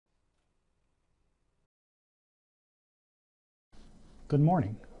Good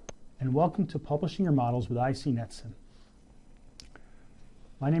morning, and welcome to Publishing Your Models with isee NetSim.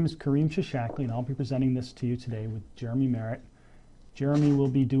 My name is Kareem Shashakli, and I'll be presenting this to you today with Jeremy Merritt. Jeremy will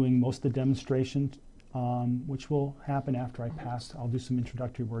be doing most of the demonstration, which will happen after I'll do some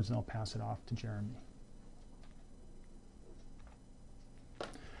introductory words and I'll pass it off to Jeremy.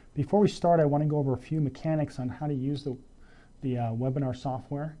 Before we start, I want to go over a few mechanics on how to use the webinar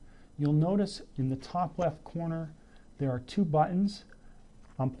software. You'll notice in the top left corner there are two buttons.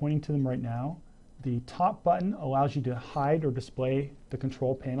 I'm pointing to them right now. The top button allows you to hide or display the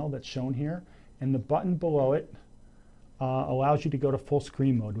control panel that's shown here, and the button below it allows you to go to full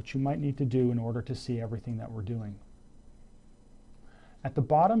screen mode, which you might need to do in order to see everything that we're doing. At the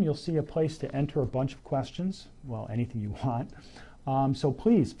bottom, you'll see a place to enter a bunch of questions, well, anything you want. So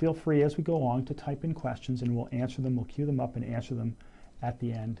please feel free as we go along to type in questions, and we'll answer them. We'll queue them up and answer them at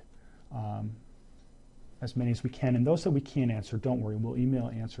the end, as many as we can. And those that we can't answer, don't worry, we'll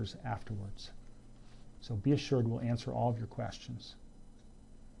email answers afterwards. So be assured we'll answer all of your questions.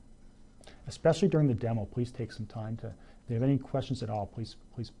 Especially during the demo, please take some time to, if you have any questions at all, please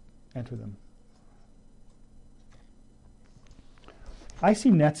enter them.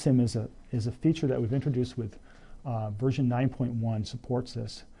 isee NetSim is a feature that we've introduced with version 9.1 supports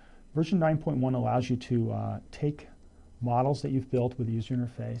this. Version 9.1 allows you to take models that you've built with the user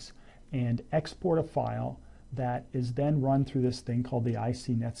interface and export a file that is then run through this thing called the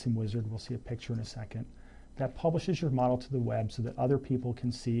isee NetSim wizard. We'll see a picture in a second. That publishes your model to the web so that other people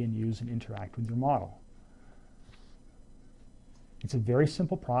can see and use and interact with your model. It's a very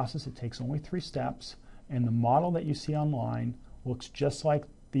simple process. It takes only 3 steps, and the model that you see online looks just like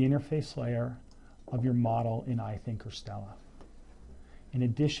the interface layer of your model in iThink or STELLA. In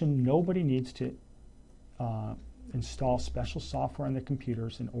addition, nobody needs to install special software on their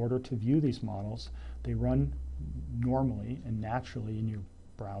computers in order to view these models. They run normally and naturally in your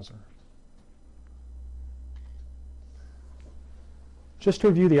browser. Just to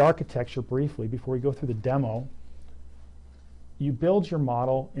review the architecture briefly before we go through the demo, you build your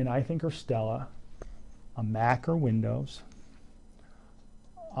model in iThink or STELLA, a Mac or Windows,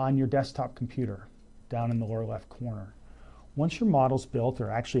 on your desktop computer down in the lower left corner. Once your model's built, or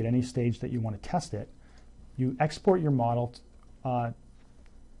actually at any stage that you want to test it, you export your model to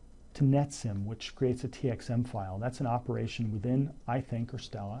NetSim, which creates a TXM file. That's an operation within iThink or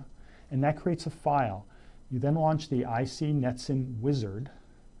STELLA, and that creates a file. You then launch the isee NetSim wizard,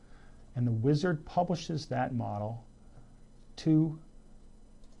 and the wizard publishes that model to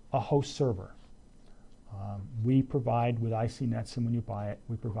a host server. We provide, with isee NetSim, when you buy it,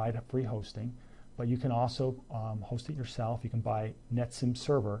 we provide a free hosting, but you can also host it yourself. You can buy NetSim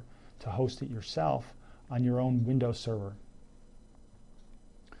server to host it yourself on your own Windows server.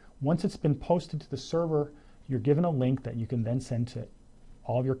 Once it's been posted to the server, you're given a link that you can then send to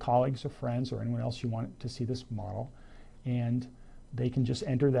all of your colleagues or friends or anyone else you want to see this model, and they can just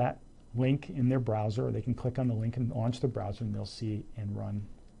enter that link in their browser, or they can click on the link and launch the browser, and they'll see and run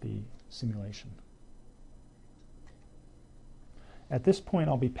the simulation. At this point,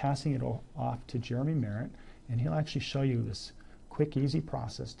 I'll be passing it off to Jeremy Merritt, and he'll actually show you this quick, easy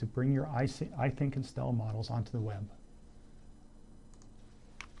process to bring your iThink and STELLA models onto the web.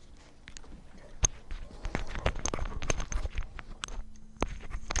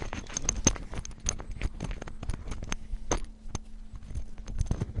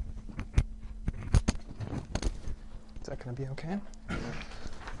 Is that going to be okay?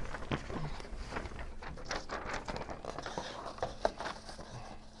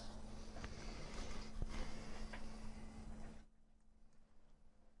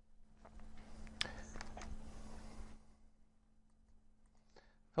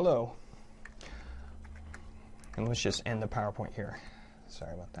 Hello, and let's just end the PowerPoint here.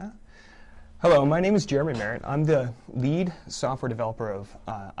 Sorry about that. Hello, my name is Jeremy Merritt. I'm the lead software developer of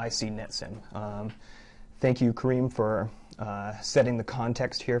isee NetSim. Thank you, Kareem, for setting the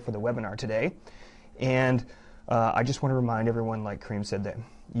context here for the webinar today. And I just want to remind everyone, like Kareem said, that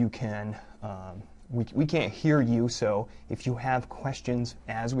you can, we can't hear you, so if you have questions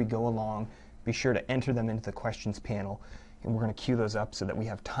as we go along, be sure to enter them into the questions panel. And we're going to queue those up so that we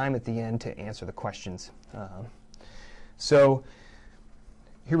have time at the end to answer the questions. So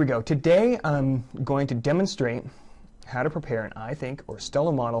here we go. Today I'm going to demonstrate how to prepare an iThink or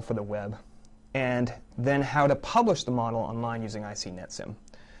STELLA model for the web, and then how to publish the model online using isee NetSim.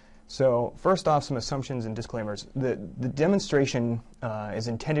 So first off, some assumptions and disclaimers. The demonstration is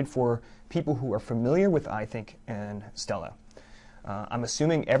intended for people who are familiar with iThink and STELLA. I'm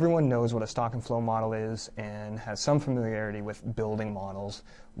assuming everyone knows what a stock and flow model is and has some familiarity with building models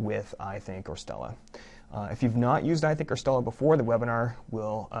with iThink or STELLA. If you've not used iThink or STELLA before, the webinar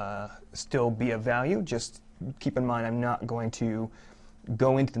will still be of value. Just keep in mind I'm not going to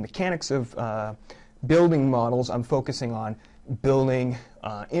go into the mechanics of building models. I'm focusing on building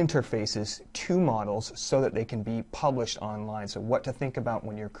interfaces to models so that they can be published online. So what to think about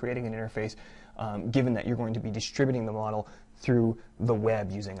when you're creating an interface, given that you're going to be distributing the model through the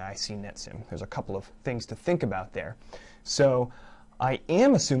web using isee NetSim. There's a couple of things to think about there. So I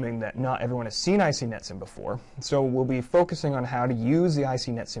am assuming that not everyone has seen isee NetSim before, so we'll be focusing on how to use the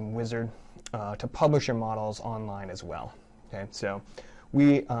isee NetSim wizard to publish your models online as well. Okay, so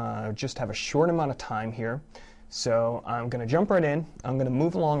we just have a short amount of time here, so I'm going to jump right in. I'm going to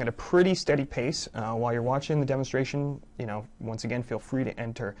move along at a pretty steady pace while you're watching the demonstration. Once again, feel free to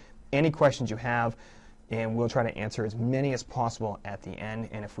enter any questions you have, and we'll try to answer as many as possible at the end.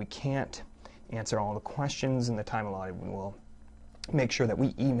 And if we can't answer all the questions in the time allotted, we'll make sure that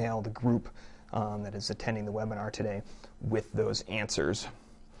we email the group that is attending the webinar today with those answers.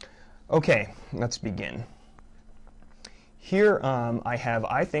 Okay, let's begin. Here I have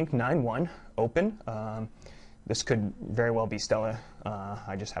iThink 9.1 open. This could very well be STELLA.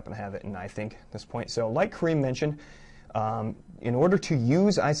 I just happen to have it in iThink at this point. So like Kareem mentioned, in order to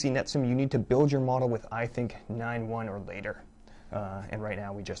use isee NetSim, you need to build your model with iThink 9.1 or later. And right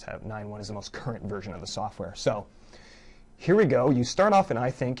now we just have 9.1 is the most current version of the software. So here we go. You start off in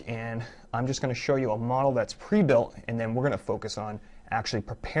iThink, and I'm just going to show you a model that's pre-built, and then we're going to focus on actually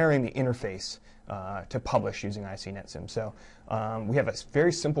preparing the interface to publish using isee NetSim. So we have a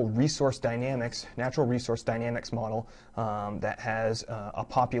very simple natural resource dynamics model that has a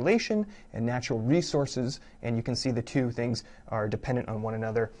population and natural resources, and you can see the two things are dependent on one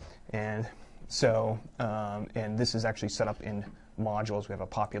another. And so, and this is actually set up in modules. We have a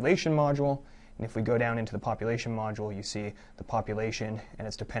population module, and if we go down into the population module, you see the population, and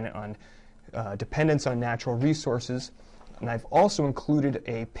it's dependent on dependence on natural resources. And I've also included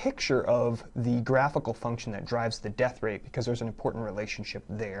a picture of the graphical function that drives the death rate, because there's an important relationship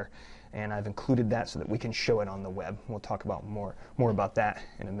there. And I've included that so that we can show it on the web. We'll talk about more about that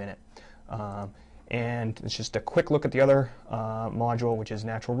in a minute. And it's just a quick look at the other module, which is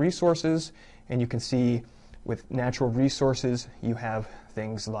natural resources. And you can see with natural resources, you have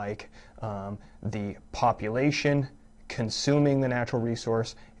things like the population consuming the natural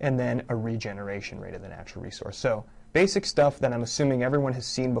resource, and then a regeneration rate of the natural resource. So basic stuff that I'm assuming everyone has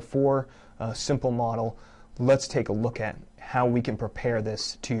seen before, a simple model. Let's take a look at how we can prepare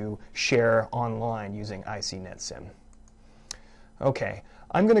this to share online using isee NetSim. Okay,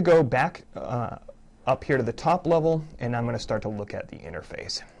 I'm going to go back up here to the top level, and I'm going to start to look at the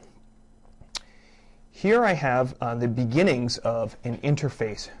interface. Here I have the beginnings of an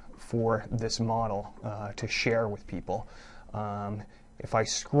interface for this model to share with people. If I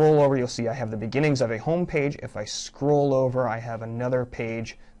scroll over, you'll see I have the beginnings of a home page. If I scroll over, I have another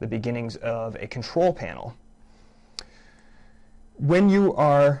page, the beginnings of a control panel. When you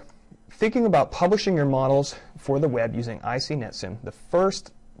are thinking about publishing your models for the web using isee NetSim, the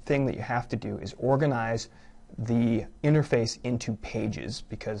first thing that you have to do is organize the interface into pages,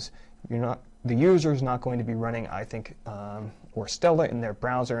 because the user is not going to be running iThink or STELLA in their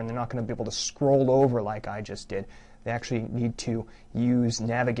browser, and they're not going to be able to scroll over like I just did. They actually need to use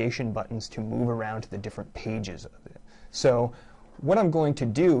navigation buttons to move around to the different pages of it. So what I'm going to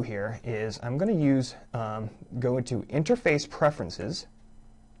do here is I'm going to go into Interface Preferences,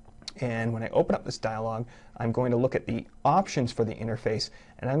 and when I open up this dialog, I'm going to look at the options for the interface,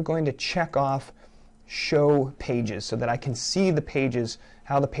 and I'm going to check off Show Pages so that I can see the pages,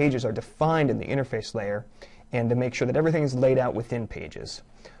 how the pages are defined in the interface layer, and to make sure that everything is laid out within pages.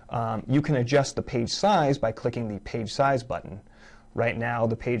 You can adjust the page size by clicking the Page Size button. Right now,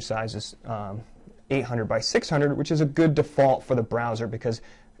 the page size is 800 by 600, which is a good default for the browser, because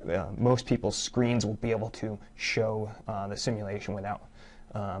most people's screens will be able to show the simulation without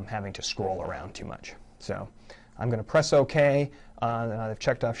having to scroll around too much. So I'm going to press OK. Now I've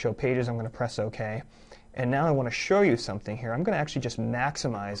checked off Show Pages. I'm going to press OK. And now I want to show you something here. I'm going to actually just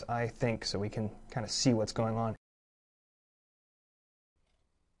maximize iThink so we can kind of see what's going on.